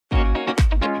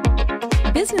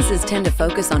Businesses tend to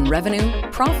focus on revenue,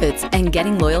 profits, and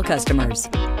getting loyal customers.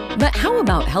 But how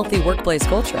about healthy workplace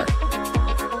culture?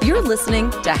 You're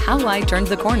listening to How I Turned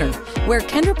the Corner, where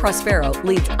Kendra Prospero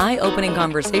leads eye-opening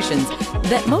conversations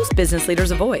that most business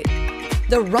leaders avoid.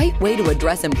 The right way to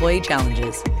address employee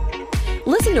challenges.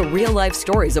 Listen to real-life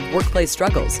stories of workplace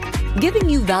struggles, giving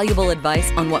you valuable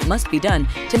advice on what must be done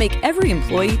to make every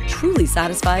employee truly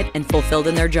satisfied and fulfilled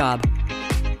in their job.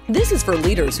 This is for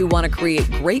leaders who want to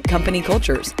create great company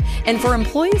cultures and for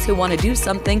employees who want to do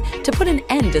something to put an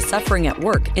end to suffering at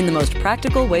work in the most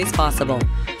practical ways possible.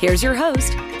 Here's your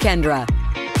host, Kendra.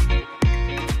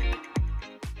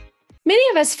 Many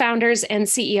of us founders and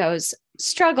CEOs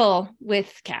struggle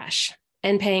with cash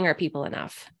and paying our people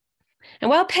enough. And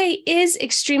while pay is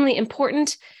extremely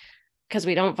important because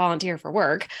we don't volunteer for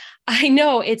work, I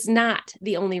know it's not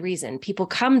the only reason people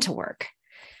come to work.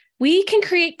 We can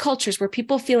create cultures where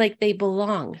people feel like they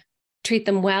belong, treat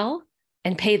them well,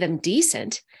 and pay them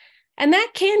decent. And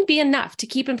that can be enough to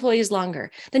keep employees longer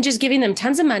than just giving them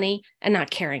tons of money and not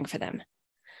caring for them.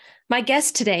 My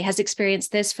guest today has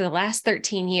experienced this for the last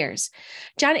 13 years.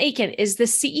 John Aikin is the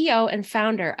CEO and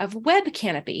founder of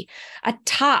Canopy, a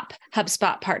top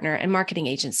HubSpot partner and marketing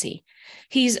agency.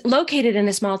 He's located in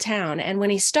a small town, and when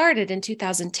he started in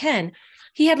 2010,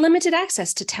 he had limited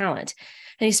access to talent.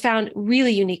 And he's found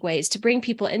really unique ways to bring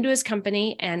people into his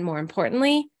company and, more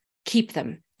importantly, keep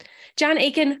them. John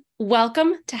Aikin,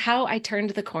 welcome to How I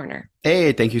Turned the Corner.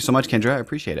 Hey, thank you so much, Kendra. I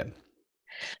appreciate it.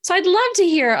 So I'd love to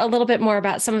hear a little bit more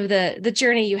about some of the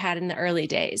journey you had in the early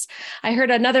days. I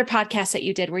heard another podcast that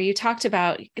you did where you talked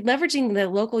about leveraging the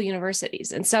local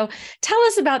universities. And so tell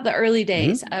us about the early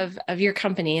days of your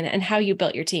company and how you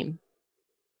built your team.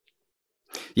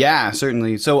 Yeah,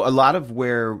 certainly. So a lot of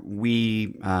where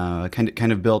we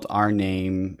kind of built our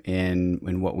name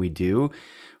in what we do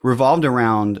revolved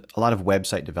around a lot of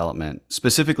website development,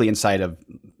 specifically inside of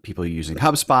people using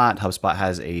HubSpot. HubSpot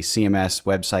has a CMS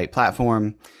website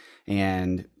platform.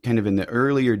 And kind of in the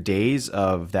earlier days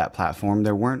of that platform,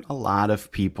 there weren't a lot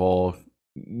of people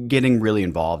getting really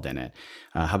involved in it.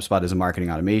 HubSpot is a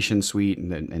marketing automation suite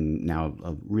and now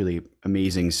a really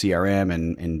amazing CRM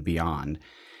and beyond.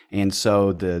 And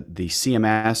so the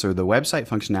CMS or the website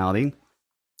functionality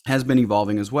has been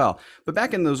evolving as well. But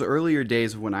back in those earlier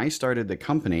days when I started the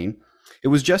company, it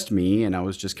was just me and I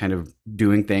was just kind of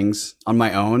doing things on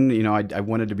my own. You know, I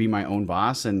wanted to be my own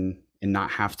boss and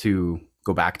not have to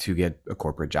go back to get a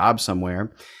corporate job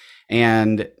somewhere.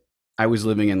 And I was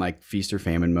living in like feast or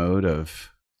famine mode of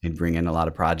I'd bring in a lot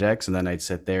of projects and then I'd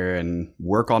sit there and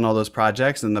work on all those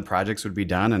projects and the projects would be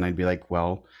done. And I'd be like,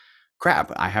 well,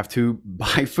 crap, I have to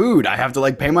buy food. I have to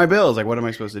like pay my bills. Like, what am I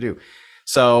supposed to do?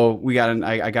 So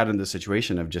I got into the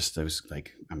situation of just, I was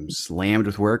like, I'm slammed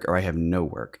with work or I have no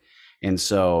work. And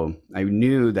so I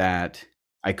knew that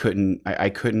I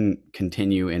couldn't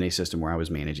continue in a system where I was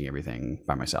managing everything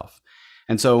by myself.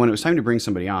 And so when it was time to bring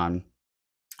somebody on,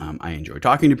 I enjoy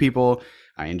talking to people.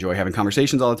 I enjoy having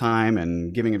conversations all the time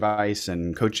and giving advice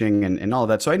and coaching and all of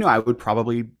that. So I knew I would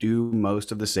probably do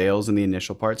most of the sales in the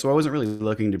initial part. So I wasn't really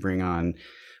looking to bring on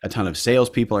a ton of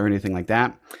salespeople or anything like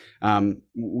that.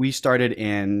 We started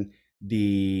in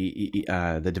the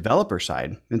developer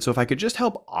side. And so if I could just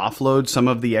help offload some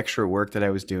of the extra work that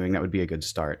I was doing, that would be a good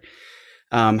start.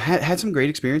 Had some great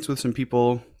experience with some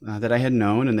people that I had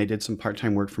known, and they did some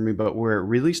part-time work for me. But where it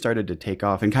really started to take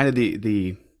off, and kind of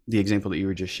the example that you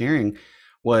were just sharing,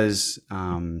 was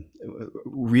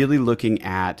really looking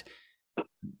at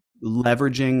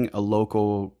leveraging a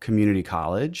local community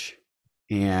college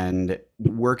and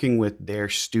working with their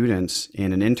students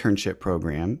in an internship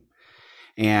program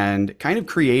and kind of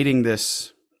creating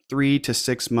this 3 to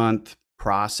 6 month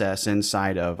process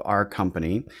inside of our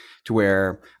company to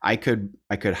where I could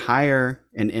hire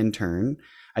an intern,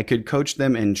 I could coach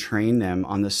them and train them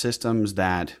on the systems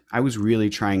that I was really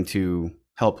trying to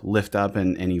help lift up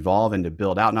and evolve and to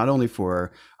build out, not only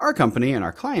for our company and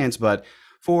our clients, but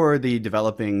for the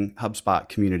developing HubSpot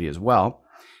community as well.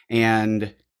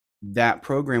 And that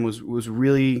program was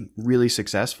really, really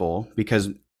successful because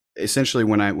essentially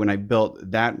when I built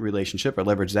that relationship or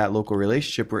leveraged that local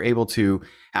relationship, we're able to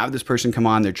have this person come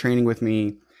on, they're training with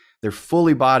me, they're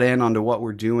fully bought in onto what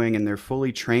we're doing, and they're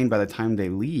fully trained by the time they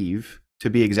leave to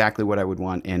be exactly what I would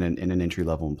want in an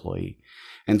entry-level employee.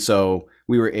 And so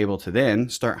we were able to then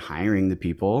start hiring the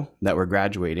people that were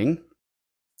graduating.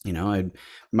 You know, I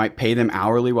might pay them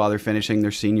hourly while they're finishing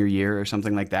their senior year or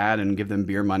something like that, and give them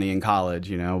beer money in college.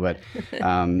 You know, but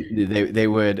they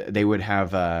would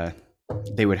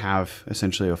have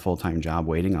essentially a full-time job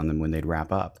waiting on them when they'd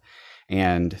wrap up,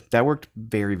 and that worked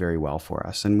very, very well for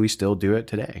us, and we still do it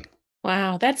today.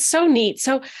 Wow, that's so neat.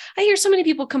 So I hear so many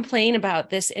people complain about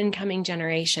this incoming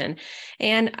generation,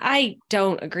 and I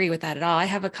don't agree with that at all. I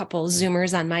have a couple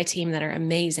Zoomers on my team that are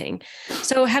amazing.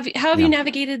 So how have you Yeah.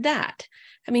 navigated that?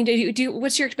 I mean,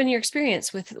 what's been your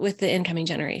experience with the incoming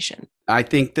generation? I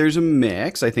think there's a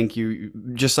mix. I think you,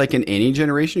 just like in any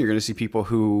generation, you're going to see people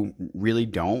who really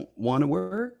don't want to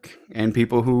work and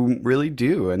people who really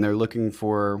do, and they're looking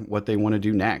for what they want to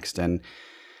do next. And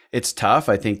it's tough.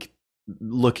 I think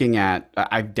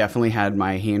I've definitely had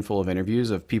my handful of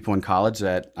interviews of people in college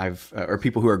that or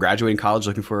people who are graduating college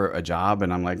looking for a job.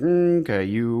 And I'm like,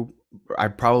 okay, I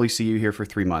probably see you here for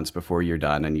 3 months before you're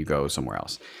done and you go somewhere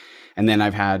else. And then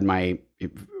I've had my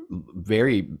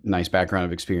very nice background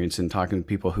of experience in talking to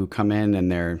people who come in and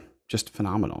they're just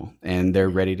phenomenal and they're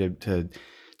ready to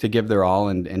give their all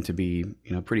and to be,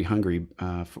 pretty hungry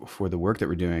for the work that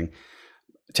we're doing.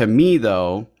 To me,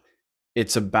 though,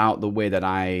 it's about the way that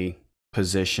I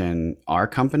position our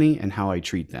company and how I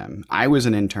treat them. I was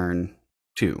an intern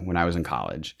too when I was in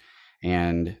college.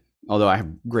 And although I have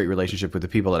a great relationship with the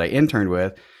people that I interned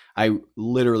with, I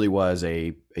literally was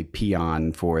a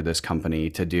peon for this company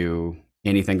to do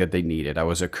anything that they needed. I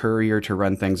was a courier to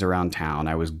run things around town.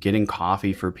 I was getting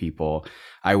coffee for people.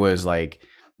 I was like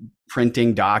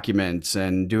printing documents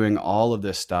and doing all of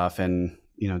this stuff. And,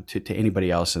 to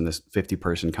anybody else in this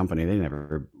 50-person company, they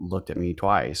never looked at me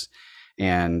twice.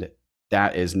 And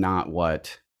that is not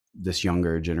what this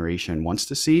younger generation wants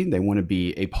to see. They want to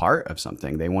be a part of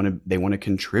something. They want to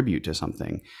contribute to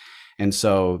something. And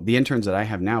so the interns that I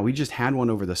have now, we just had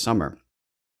one over the summer.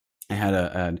 I had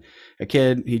a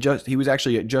kid. He was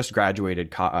actually just graduated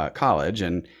college,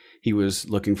 and he was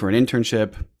looking for an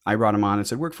internship. I brought him on and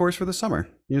said, "Work for us for the summer.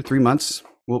 3 months.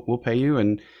 We'll pay you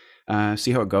and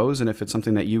see how it goes. And if it's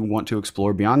something that you want to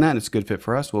explore beyond that, and it's a good fit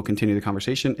for us, we'll continue the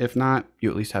conversation. If not, you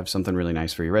at least have something really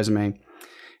nice for your resume."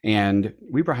 And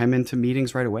we brought him into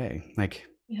meetings right away.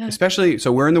 Especially,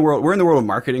 so we're in the world of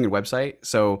marketing and website.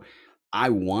 So I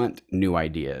want new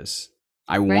ideas.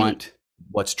 I want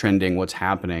what's trending, what's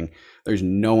happening. There's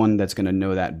no one that's going to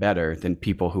know that better than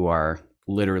people who are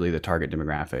literally the target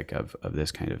demographic of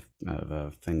this kind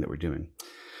of thing that we're doing.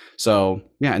 So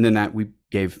yeah, and then we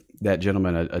gave that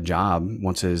gentleman a job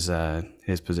once his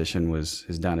position was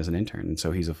done as an intern, and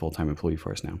so he's a full-time employee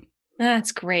for us now.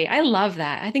 That's great. I love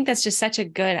that. I think that's just such a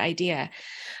good idea.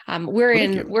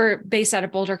 We're based out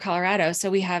of Boulder, Colorado,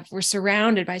 so we're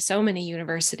surrounded by so many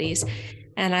universities,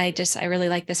 and I really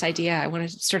like this idea. I want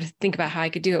to sort of think about how I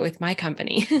could do it with my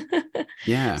company.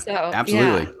 Yeah, so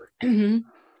absolutely. Yeah. Mm-hmm.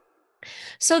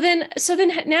 So then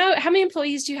now, how many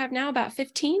employees do you have now? About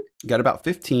 15? Got about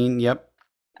 15. Yep.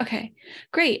 Okay,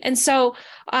 great. And so,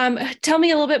 tell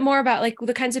me a little bit more about like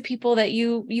the kinds of people that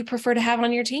you prefer to have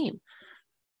on your team.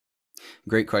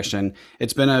 Great question.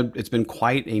 It's been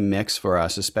quite a mix for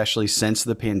us, especially since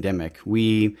the pandemic.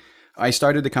 I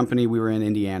started the company. We were in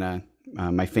Indiana.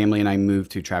 My family and I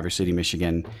moved to Traverse City,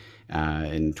 Michigan,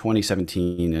 in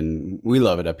 2017, and we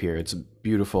love it up here. It's a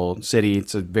beautiful city.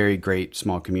 It's a very great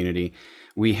small community.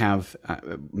 We have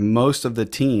most of the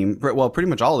team, well, pretty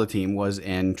much all of the team was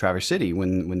in Traverse City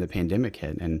when the pandemic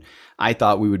hit, and I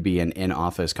thought we would be an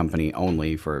in-office company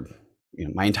only for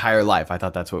my entire life. I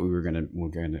thought that's what we were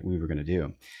gonna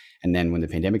do. And then when the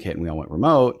pandemic hit and we all went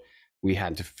remote, we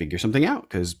had to figure something out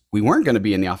because we weren't going to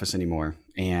be in the office anymore.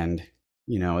 And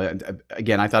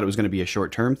again, I thought it was going to be a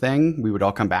short-term thing. We would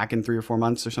all come back in 3 or 4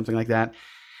 months or something like that.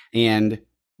 And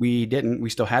we didn't. We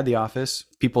still had the office.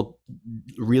 People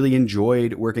really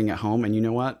enjoyed working at home. And you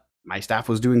know what? My staff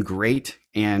was doing great.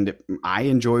 And I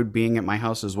enjoyed being at my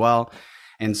house as well.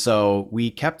 And so we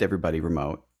kept everybody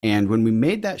remote. And when we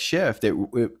made that shift, it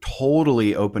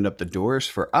totally opened up the doors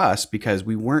for us because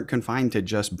we weren't confined to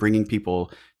just bringing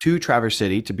people to Traverse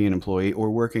City to be an employee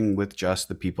or working with just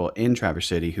the people in Traverse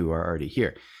City who are already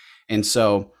here. And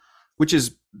so, which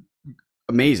is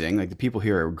amazing. Like the people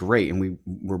here are great and we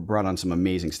were brought on some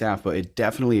amazing staff, but it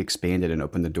definitely expanded and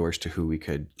opened the doors to who we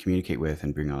could communicate with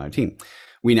and bring on our team.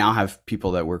 We now have people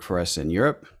that work for us in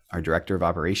Europe. Our director of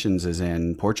operations is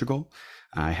in Portugal.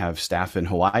 I have staff in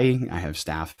Hawaii. I have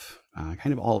staff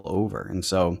kind of all over. And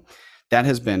so that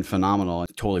has been phenomenal. I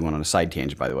totally went on a side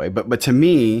tangent, by the way. But to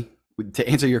me, to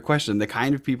answer your question, the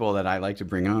kind of people that I like to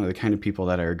bring on, or the kind of people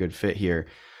that are a good fit here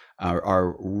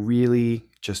are really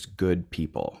just good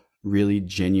people, really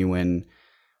genuine.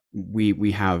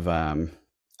 We have, I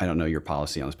don't know your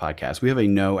policy on this podcast. We have a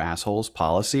no assholes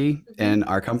policy in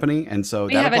our company. And so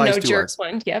we that have applies a no to jerks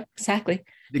one. Yep, exactly.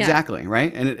 Exactly.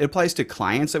 Right. And it applies to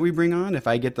clients that we bring on. If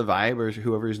I get the vibe or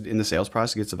whoever's in the sales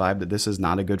process gets the vibe that this is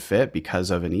not a good fit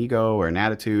because of an ego or an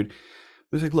attitude,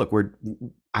 it's like, look,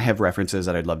 I have references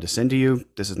that I'd love to send to you.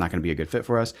 This is not going to be a good fit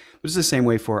for us. But it's the same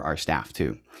way for our staff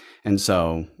too. And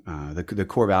so the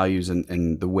core values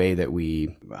and the way that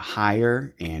we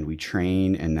hire and we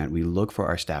train and that we look for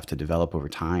our staff to develop over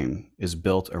time is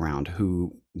built around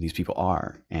who these people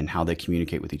are and how they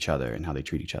communicate with each other and how they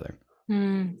treat each other.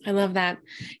 I love that.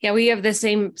 Yeah, we have the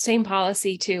same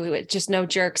policy too. Just no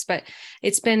jerks, but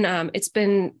it's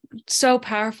been so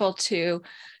powerful to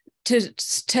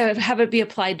have it be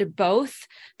applied to both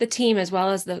the team as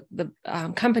well as the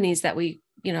companies that we,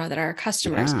 that are our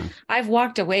customers. Yeah. I've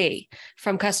walked away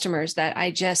from customers that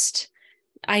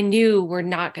I knew were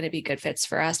not going to be good fits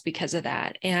for us because of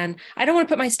that. And I don't want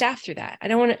to put my staff through that. I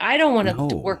don't want to No.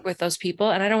 work with those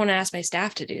people, and I don't want to ask my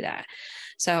staff to do that.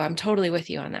 So I'm totally with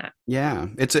you on that. Yeah,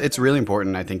 it's really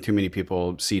important. I think too many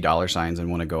people see dollar signs and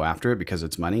want to go after it because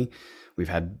it's money. We've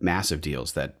had massive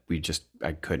deals that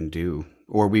I couldn't do.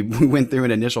 Or we went through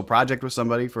an initial project with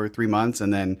somebody for 3 months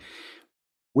and then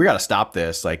we got to stop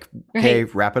this. Like, hey,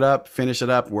 wrap it up, finish it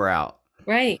up, we're out.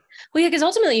 Right. Well, yeah, because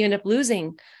ultimately you end up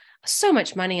losing so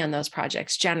much money on those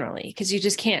projects generally, because you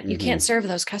just can't, you can't serve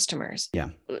those customers. Yeah.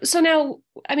 So now,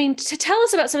 I mean, to tell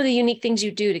us about some of the unique things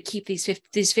you do to keep these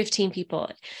 15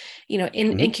 people,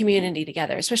 in community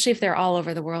together, especially if they're all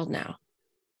over the world now.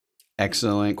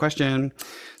 Excellent question.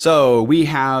 So we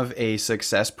have a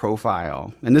success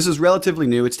profile, and this is relatively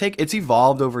new. It's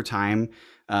evolved over time.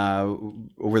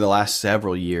 Over the last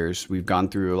several years, we've gone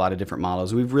through a lot of different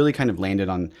models. We've really kind of landed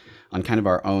on kind of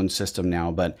our own system now,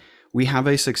 but we have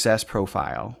a success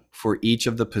profile for each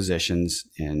of the positions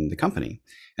in the company.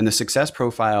 And the success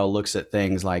profile looks at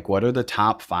things like, what are the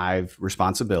top 5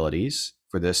 responsibilities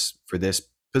for this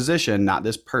position, not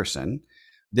this person.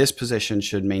 This position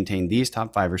should maintain these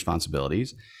top 5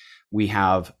 responsibilities. We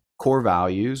have core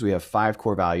values. We have 5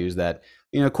 core values that,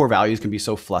 core values can be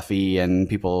so fluffy and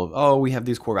people, we have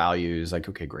these core values. Like,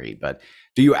 okay, great. But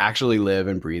do you actually live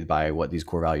and breathe by what these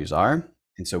core values are?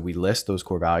 And so we list those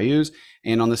core values.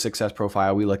 And on the success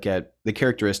profile, we look at the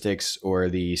characteristics or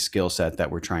the skill set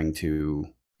that we're trying to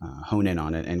hone in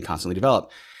on it and constantly develop.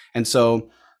 And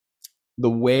so the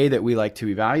way that we like to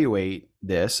evaluate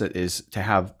this is to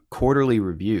have quarterly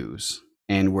reviews.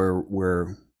 And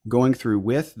we're going through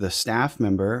with the staff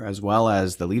member as well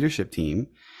as the leadership team.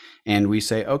 And we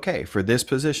say, okay, for this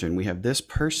position, we have this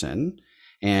person,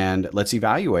 and let's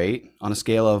evaluate on a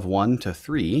scale of 1 to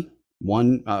 3.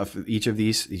 For each of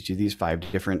these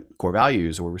 5 different core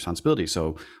values or responsibilities.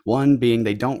 So 1 being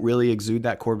they don't really exude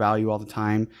that core value all the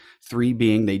time. 3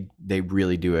 being they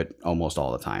really do it almost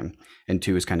all the time. And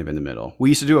 2 is kind of in the middle. We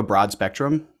used to do a broad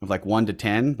spectrum of like 1 to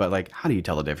 10, but like, how do you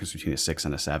tell the difference between a 6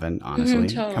 and a 7? Honestly,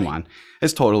 Totally. Come on,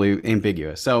 it's totally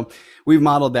ambiguous. So we've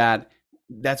modeled that.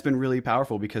 That's been really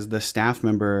powerful because the staff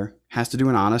member has to do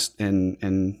an honest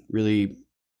and really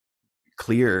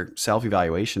clear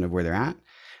self-evaluation of where they're at.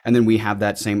 And then we have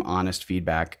that same honest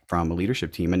feedback from a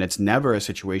leadership team. And it's never a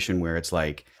situation where it's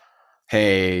like,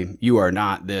 hey, you are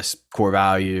not this core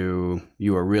value.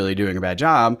 You are really doing a bad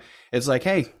job. It's like,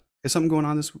 hey, is something going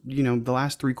on the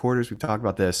last 3 quarters we've talked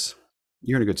about this.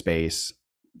 You're in a good space.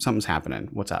 Something's happening.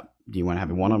 What's up? Do you want to have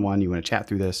a one-on-one? You want to chat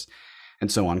through this?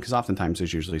 And so on. Because oftentimes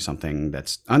there's usually something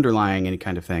that's underlying any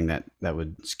kind of thing that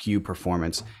would skew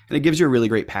performance. And it gives you a really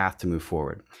great path to move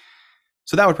forward.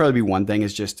 So that would probably be one thing,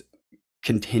 is just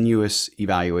continuous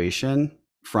evaluation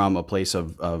from a place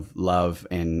of love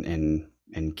and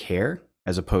care,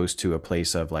 as opposed to a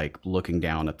place of like looking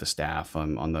down at the staff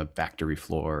on the factory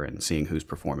floor and seeing who's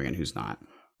performing and who's not.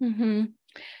 Mm-hmm.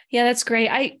 Yeah, that's great.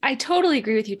 I totally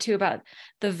agree with you too about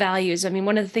the values. I mean,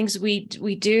 one of the things we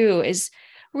do is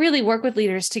really work with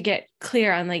leaders to get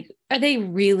clear on, like, are they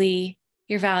really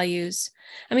your values?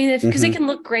 I mean, because they can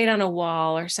look great on a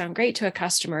wall or sound great to a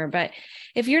customer, but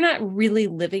if you're not really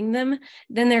living them,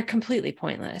 then they're completely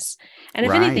pointless. And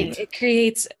if anything, it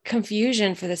creates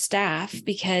confusion for the staff,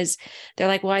 because they're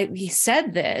like, well, he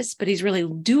said this, but he's really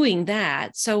doing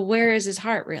that. So where is his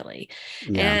heart really?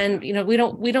 Yeah. And,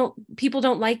 people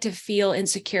don't like to feel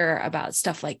insecure about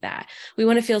stuff like that. We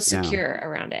want to feel secure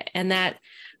around it. And that,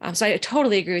 so I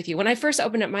totally agree with you. When I first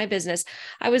opened up my business,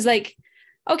 I was like,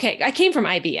 okay, I came from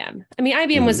IBM. I mean,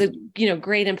 IBM was a,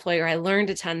 great employer. I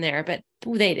learned a ton there, but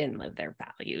they didn't live their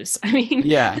values. I mean,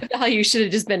 the value should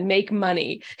have just been make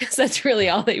money, because that's really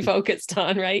all they focused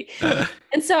on. Right.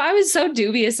 And so I was so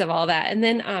dubious of all that. And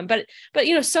then, but,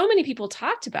 so many people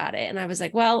talked about it, and I was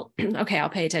like, well, okay, I'll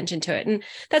pay attention to it. And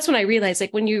that's when I realized,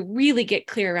 like, when you really get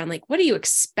clear around, like, what do you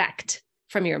expect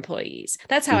from your employees?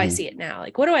 That's how I see it now.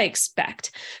 Like, what do I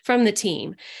expect from the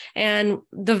team? And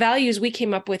the values we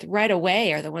came up with right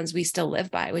away are the ones we still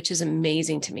live by, which is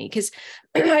amazing to me, because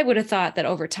I would have thought that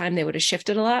over time they would have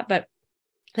shifted a lot, but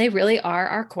They really are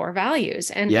our core values.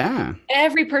 And Yeah.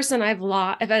 every person I've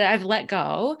let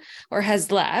go or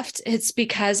has left, it's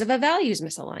because of a values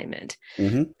misalignment.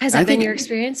 Has that been your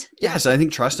experience? Yes, I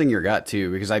think trusting your gut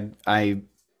too, because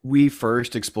we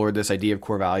first explored this idea of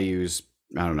core values,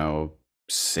 I don't know,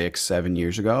 6, 7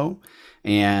 years ago.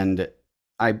 And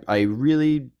I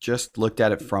really just looked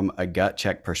at it from a gut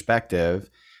check perspective.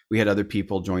 We had other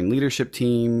people join leadership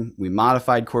team. We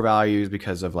modified core values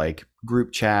because of like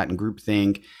group chat and group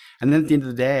think. And then at the end of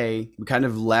the day, we kind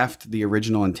of left the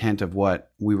original intent of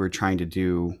what we were trying to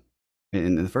do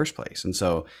in the first place. And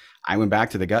so I went back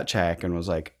to the gut check and was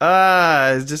like,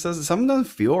 it just doesn't, something doesn't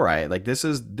feel right. Like this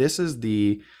is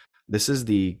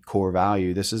the core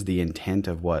value. This is the intent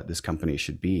of what this company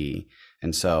should be.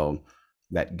 And so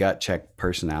that gut check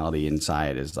personality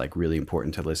inside is like really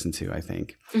important to listen to, I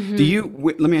think.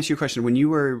 Let me ask you a question. When you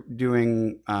were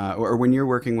doing, or when you're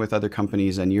working with other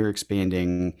companies and you're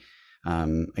expanding,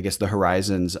 I guess the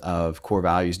horizons of core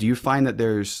values, do you find that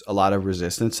there's a lot of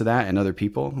resistance to that in other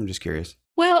people? I'm just curious.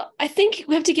 Well, I think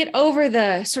we have to get over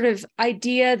the sort of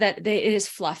idea that it is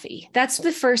fluffy. That's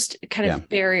the first kind of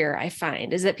barrier I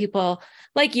find, is that people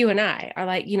like you and I are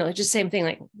like, just same thing,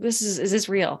 like, is this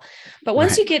real? But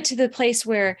once you get to the place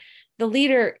where the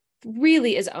leader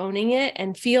really is owning it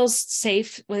and feels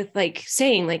safe with like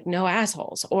saying like no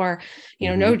assholes or,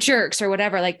 no jerks or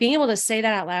whatever, like being able to say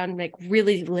that out loud and like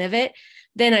really live it,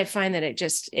 then I find that it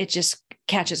just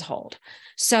catches hold.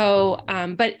 So,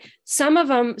 but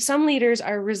some leaders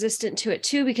are resistant to it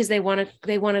too, because they want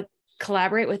to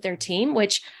collaborate with their team,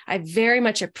 which I very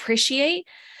much appreciate.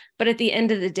 But at the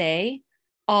end of the day,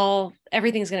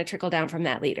 everything's going to trickle down from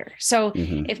that leader. So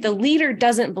if the leader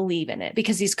doesn't believe in it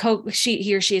because he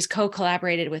or she is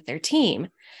co-collaborated with their team,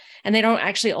 and they don't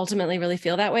actually ultimately really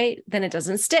feel that way, then it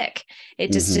doesn't stick.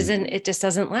 It just it just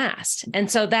doesn't last. And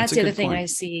so that's the other thing I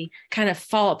see kind of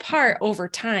fall apart over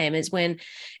time, is when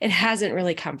it hasn't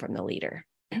really come from the leader.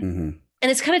 And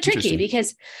it's kind of tricky,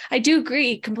 because I do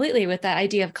agree completely with that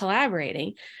idea of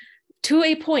collaborating to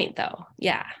a point though.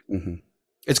 Yeah.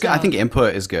 It's good. I think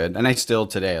input is good. And I still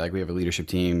today, like we have a leadership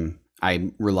team,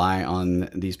 I rely on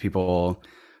these people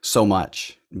so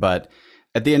much, but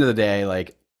at the end of the day,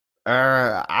 like,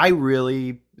 I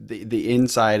really, the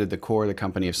inside of the core of the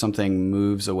company, if something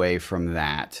moves away from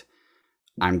that,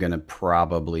 I'm going to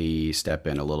probably step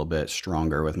in a little bit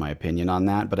stronger with my opinion on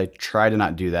that. But I try to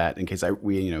not do that in case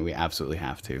we absolutely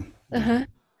have to.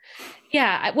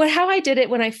 Yeah. How I did it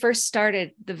when I first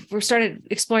started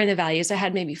exploring the values, I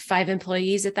had maybe 5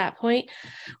 employees at that point,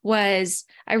 was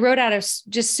I wrote out a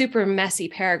just super messy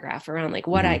paragraph around like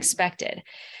what I expected,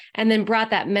 and then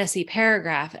brought that messy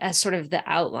paragraph as sort of the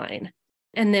outline.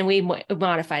 And then we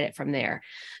modified it from there.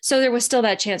 So there was still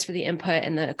that chance for the input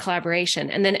and the collaboration.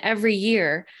 And then every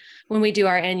year when we do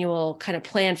our annual kind of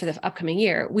plan for the upcoming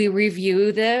year, we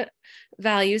review the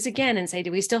values again and say,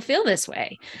 do we still feel this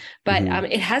way? But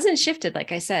it hasn't shifted,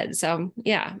 like I said. So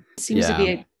yeah, it seems to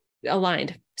be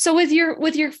aligned. So with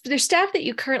the staff that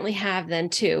you currently have then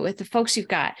too, with the folks you've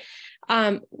got,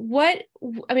 what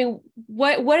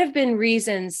have been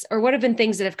reasons, or what have been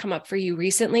things that have come up for you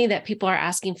recently that people are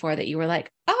asking for that you were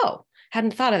like, oh,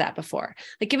 hadn't thought of that before?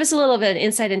 Like, give us a little bit of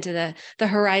insight into the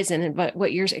horizon and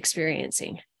what you're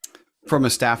experiencing. From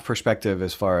a staff perspective,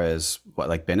 as far as what,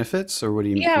 like benefits, or what do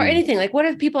you mean? Yeah, or anything. Like, what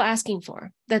are people asking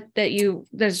for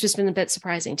that's just been a bit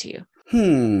surprising to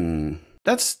you?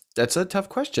 That's a tough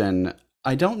question.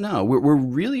 I don't know. We're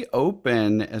really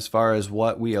open as far as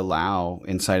what we allow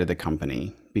inside of the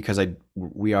company, because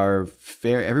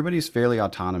everybody's fairly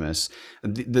autonomous.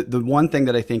 The one thing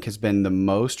that I think has been the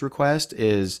most request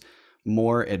is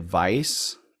more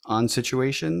advice on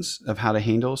situations of how to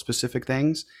handle specific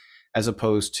things, as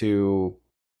opposed to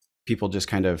people just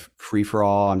kind of free for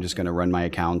all. I'm just going to run my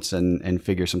accounts and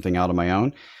figure something out on my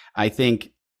own. I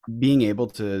think being able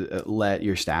to let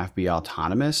your staff be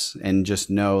autonomous and just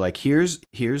know, like, here's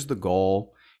the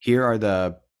goal. Here are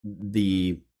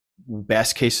the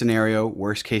best case scenario,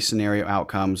 worst case scenario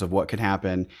outcomes of what could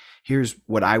happen. Here's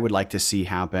what I would like to see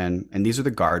happen. And these are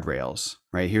the guardrails,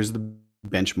 right? Here's the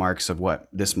benchmarks of what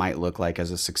this might look like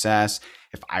as a success.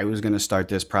 If I was going to start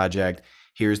this project,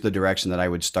 here's the direction that I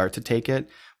would start to take it.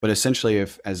 But essentially,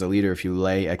 if as a leader, if you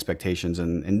lay expectations,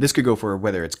 and this could go for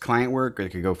whether it's client work, or it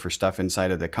could go for stuff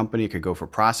inside of the company, it could go for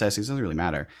processes, it doesn't really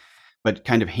matter. But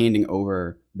kind of handing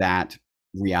over that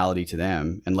reality to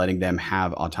them and letting them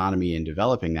have autonomy in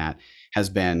developing that has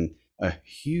been a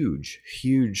huge,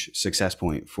 huge success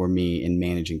point for me in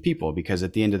managing people. Because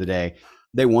at the end of the day,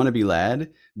 they want to be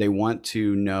led. They want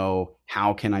to know,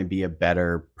 how can I be a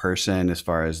better person as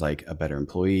far as like a better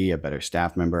employee, a better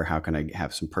staff member? How can I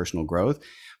have some personal growth?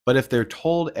 But if they're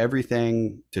told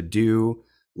everything to do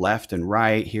left and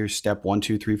right, here's step 1,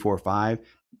 2, 3, 4, 5,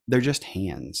 they're just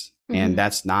hands. And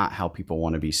that's not how people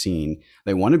want to be seen.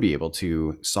 They want to be able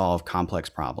to solve complex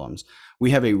problems.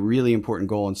 We have a really important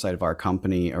goal inside of our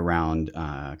company around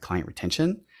client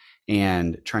retention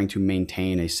and trying to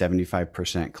maintain a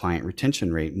 75% client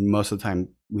retention rate. Most of the time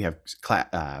we have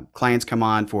clients come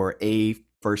on for a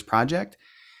first project.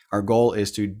 Our goal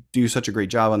is to do such a great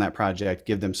job on that project,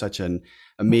 give them such an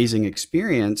amazing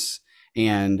experience,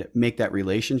 and make that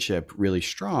relationship really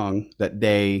strong that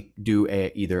they do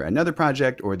either another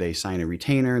project or they sign a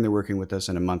retainer and they're working with us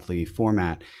in a monthly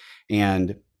format.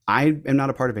 And I am not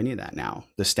a part of any of that now.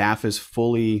 The staff is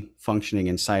fully functioning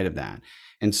inside of that.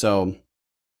 And so,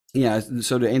 yeah,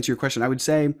 so to answer your question, I would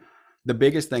say the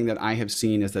biggest thing that I have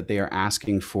seen is that they are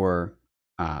asking for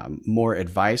more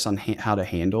advice on how to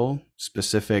handle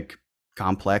specific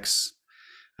complex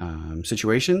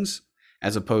situations,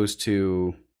 as opposed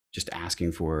to just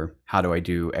asking for, how do I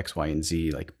do X, Y, and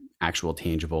Z, like actual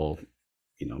tangible,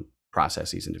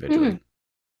 processes individually.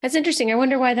 That's interesting. I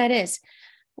wonder why that is.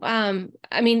 I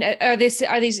mean, are these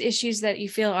issues that you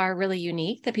feel are really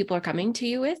unique that people are coming to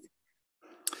you with?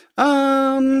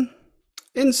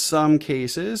 In some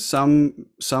cases, some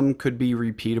could be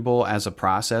repeatable as a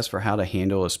process for how to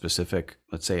handle a specific,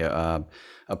 let's say a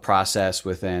process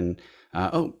within.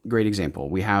 Great example.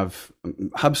 We have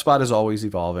HubSpot is always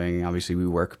evolving. Obviously, we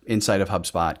work inside of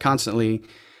HubSpot constantly.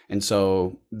 And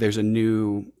so there's a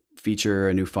new feature,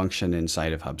 a new function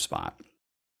inside of HubSpot.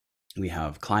 We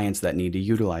have clients that need to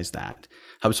utilize that.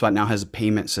 HubSpot now has a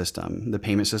payment system. The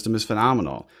payment system is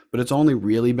phenomenal, but it's only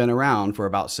really been around for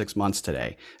about 6 months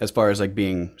today, as far as like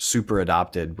being super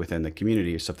adopted within the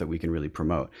community, stuff that we can really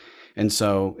promote. And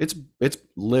so it's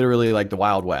literally like the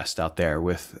Wild West out there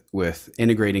with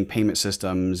integrating payment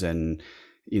systems and,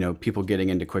 people getting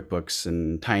into QuickBooks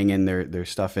and tying in their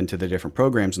stuff into the different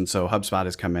programs. And so HubSpot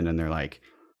has come in and they're like,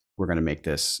 we're going to make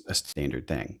this a standard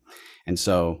thing. And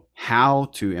so how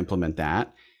to implement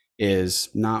that is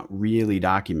not really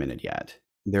documented yet.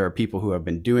 There are people who have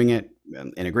been doing it,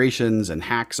 integrations and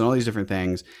hacks and all these different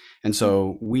things. And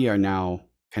so we are now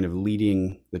kind of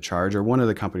leading the charge, or one of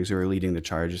the companies who are leading the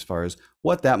charge as far as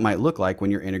what that might look like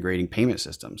when you're integrating payment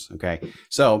systems. Okay.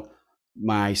 So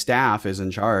my staff is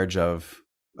in charge of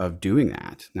doing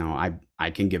that. Now I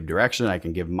can give direction, I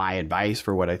can give my advice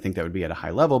for what I think that would be at a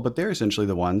high level, but they're essentially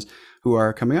the ones who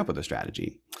are coming up with a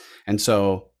strategy. And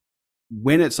so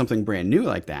when it's something brand new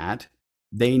like that,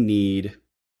 they need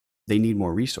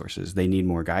more resources, they need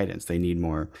more guidance, they need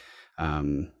more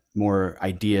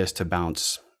ideas to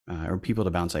bounce or people to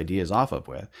bounce ideas off of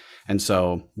with. And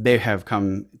so they have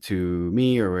come to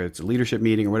me, or it's a leadership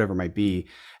meeting or whatever it might be,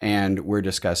 and we're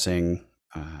discussing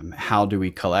how do we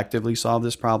collectively solve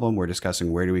this problem? We're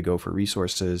discussing where do we go for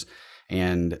resources,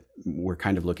 and we're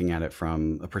kind of looking at it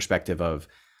from a perspective of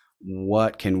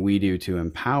what can we do to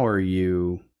empower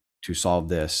you to solve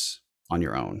this on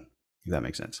your own, if that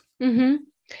makes sense. Mm-hmm.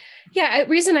 Yeah.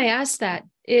 Reason I asked that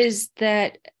is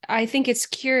that I think it's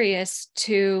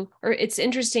it's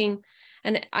interesting.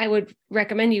 And I would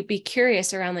recommend you be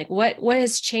curious around like what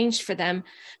has changed for them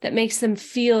that makes them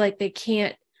feel like they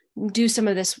can't do some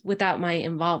of this without my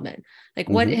involvement. Like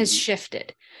what has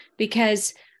shifted?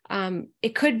 Because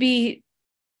it could be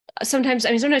sometimes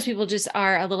people just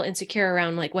are a little insecure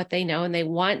around like what they know, and they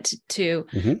want to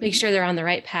make sure they're on the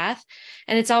right path.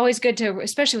 And it's always good to,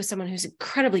 especially with someone who's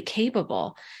incredibly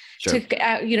capable,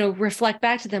 to reflect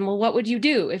back to them. Well, what would you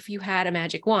do if you had a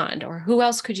magic wand, or who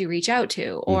else could you reach out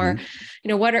to, or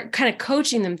what are kind of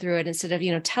coaching them through it instead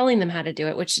of telling them how to do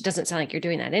it, which doesn't sound like you're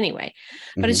doing that anyway.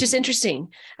 But it's just interesting.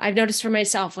 I've noticed for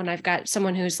myself when I've got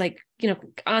someone who's like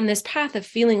on this path of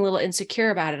feeling a little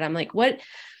insecure about it, I'm like, what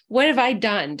have I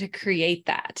done to create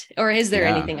that, or is there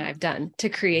anything I've done to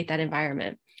create that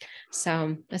environment?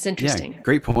 So that's interesting. Yeah,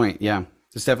 great point. Yeah,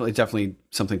 it's definitely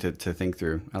something to think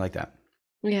through. I like that.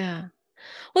 Yeah.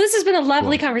 Well, this has been a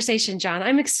lovely conversation, John.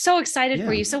 I'm so excited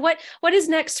for you. So what is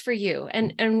next for you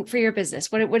and for your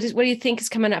business? What do you think is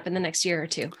coming up in the next year or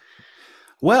two?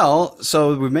 Well,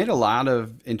 so we've made a lot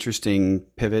of interesting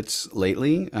pivots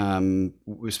lately,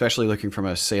 especially looking from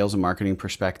a sales and marketing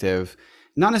perspective.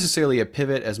 Not necessarily a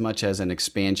pivot as much as an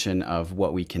expansion of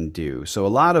what we can do. So a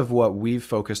lot of what we've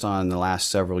focused on in the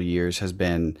last several years has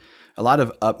been a lot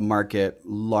of upmarket,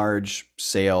 large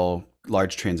sale,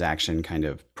 large transaction kind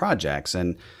of projects.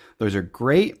 And Those are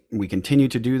great. We continue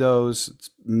to do those. It's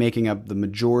making up the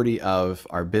majority of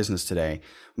our business today.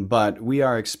 But we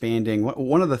are expanding.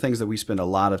 One of the things that we spend a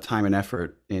lot of time and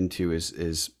effort into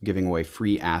is giving away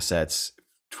free assets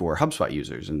for HubSpot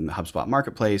users and the HubSpot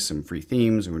marketplace and free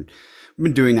themes. And we've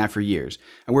been doing that for years.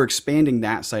 And we're expanding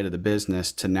that side of the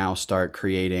business to now start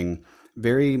creating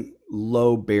very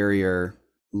low barrier,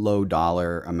 low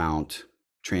dollar amount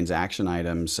transaction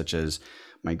items such as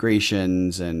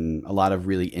migrations and a lot of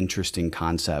really interesting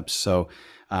concepts. So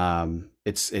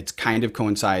it's kind of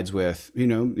coincides with,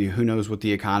 who knows what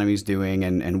the economy is doing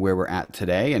and where we're at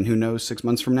today. And who knows, 6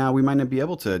 months from now, we might not be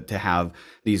able to have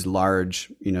these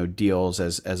large, deals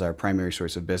as our primary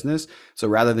source of business. So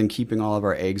rather than keeping all of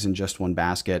our eggs in just one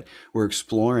basket, we're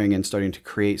exploring and starting to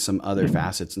create some other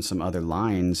facets and some other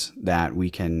lines that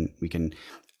we can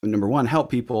number one,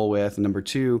 help people with, and number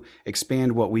two,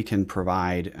 expand what we can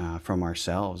provide from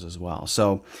ourselves as well.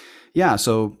 So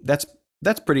so that's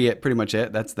pretty much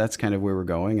it. That's kind of where we're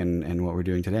going and what we're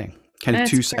doing today. Kind of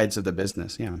two sides of the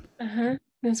business. Yeah.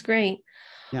 That's great.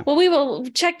 Yeah. Well, we will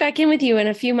check back in with you in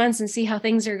a few months and see how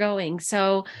things are going.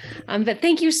 So, but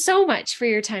thank you so much for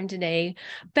your time today.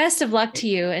 Best of luck to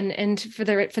you and for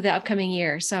the upcoming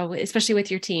year. So, especially with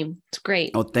your team, it's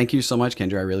great. Oh, thank you so much,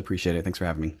 Kendra. I really appreciate it. Thanks for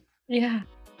having me. Yeah.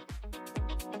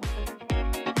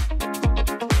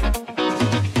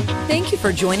 Thank you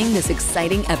for joining this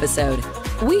exciting episode.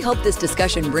 We hope this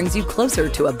discussion brings you closer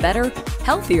to a better,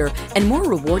 healthier, and more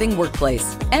rewarding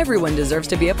workplace everyone deserves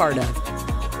to be a part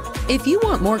of. If you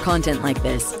want more content like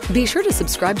this, be sure to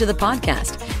subscribe to the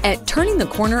podcast at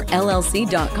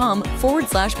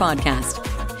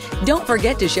turningthecornerllc.com/podcast. Don't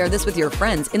forget to share this with your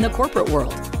friends in the corporate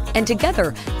world. And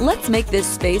together, let's make this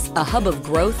space a hub of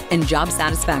growth and job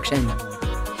satisfaction.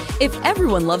 If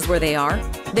everyone loves where they are,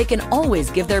 they can always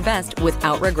give their best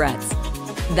without regrets.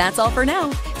 That's all for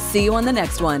now. See you on the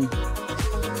next one.